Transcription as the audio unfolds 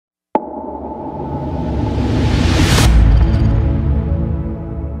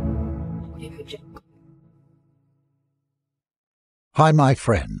Hi my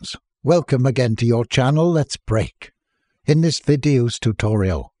friends, welcome again to your channel Let's Break. In this video's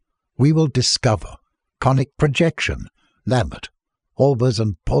tutorial, we will discover conic projection, Lambert, Albers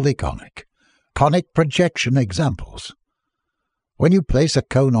and Polyconic. Conic projection examples. When you place a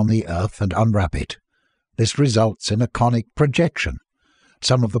cone on the earth and unwrap it, this results in a conic projection.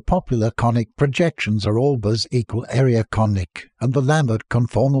 Some of the popular conic projections are Albers equal area conic and the Lambert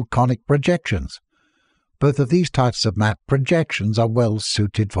conformal conic projections. Both of these types of map projections are well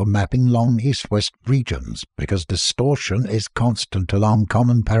suited for mapping long east-west regions because distortion is constant along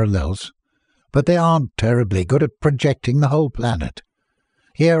common parallels, but they aren't terribly good at projecting the whole planet.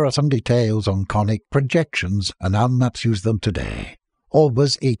 Here are some details on conic projections and how maps use them today.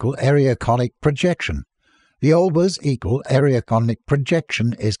 Albers equal area conic projection. The Albers equal area conic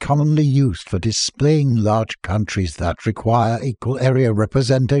projection is commonly used for displaying large countries that require equal area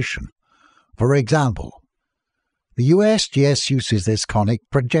representation. For example, the USGS uses this conic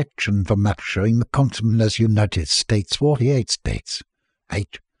projection for maps showing the continent as United States, 48 states.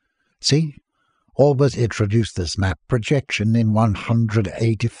 8. See? Albers introduced this map projection in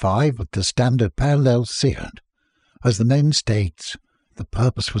 185 with the standard parallel seared. As the name states, the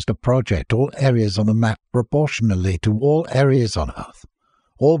purpose was to project all areas on the map proportionally to all areas on Earth.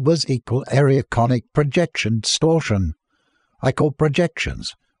 Albers equal area conic projection distortion. I call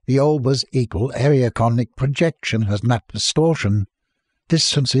projections. The Albers equal area conic projection has map distortion.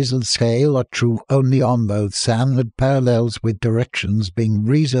 Distances and scale are true only on both standard parallels with directions being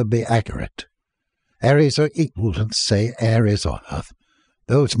reasonably accurate. Areas are equal to, say, areas on Earth,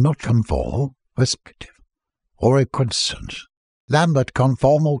 though it's not conformal, perspective, or a constant. Lambert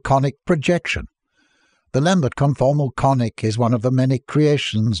conformal conic projection. The Lambert conformal conic is one of the many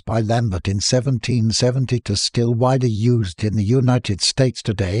creations by Lambert in 1770 to still widely used in the United States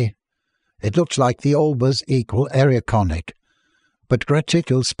today. It looks like the Albers equal area conic, but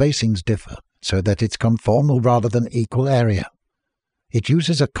reticle spacings differ so that it's conformal rather than equal area. It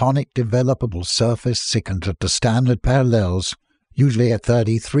uses a conic developable surface thickened at the standard parallels, usually at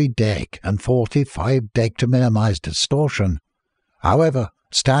 33 deg and 45 deg to minimize distortion. However,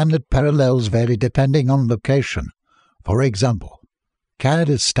 standard parallels vary depending on location. For example,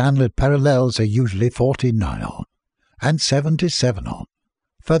 Canada's standard parallels are usually 49 on and 77 on.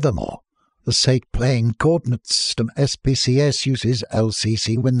 Furthermore, the State Plane Coordinate System SPCS uses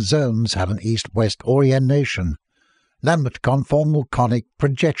LCC when zones have an east-west orientation. Lambert conformal conic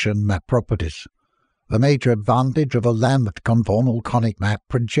projection map properties. The major advantage of a Lambert conformal conic map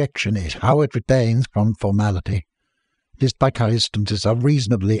projection is how it retains conformality. Despite how distances are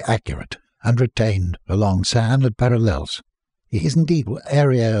reasonably accurate and retained along standard parallels, it isn't equal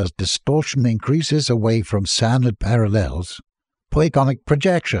area as distortion increases away from standard parallels. Polyconic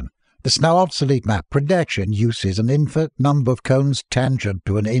projection. This now obsolete map projection uses an infinite number of cones tangent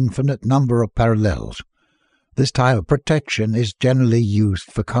to an infinite number of parallels. This type of projection is generally used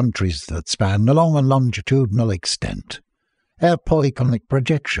for countries that span along a longitudinal extent. Polyconic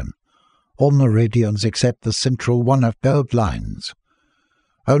projection. All meridians except the central one have curved lines.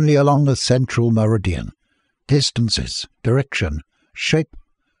 Only along the central meridian, distances, direction, shape,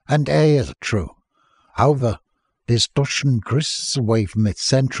 and area are true. However, distortion increases away from its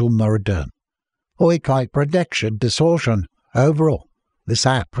central meridian. Polyconic projection distortion. Overall, this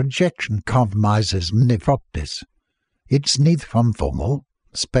map projection compromises many properties. It's neither conformal,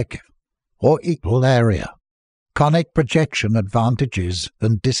 perspective, or equal area. Conic projection advantages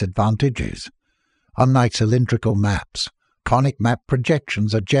and disadvantages. Unlike cylindrical maps, conic map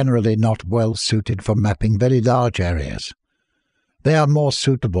projections are generally not well suited for mapping very large areas. They are more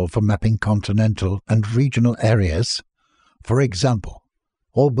suitable for mapping continental and regional areas. For example,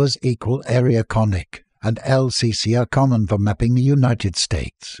 Albers equal area conic and LCC are common for mapping the United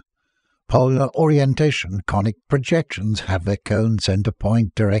States. Polar orientation conic projections have their cone center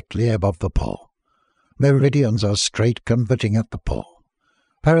point directly above the pole. Meridians are straight converging at the pole.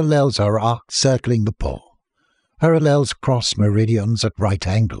 Parallels are arcs circling the pole. Parallels cross meridians at right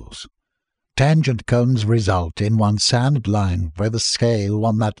angles. Tangent cones result in one standard line where the scale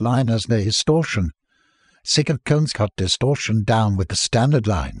on that line has no distortion. Secant cones cut distortion down with the standard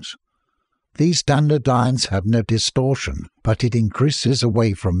lines. These standard lines have no distortion, but it increases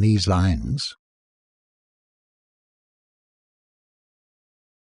away from these lines.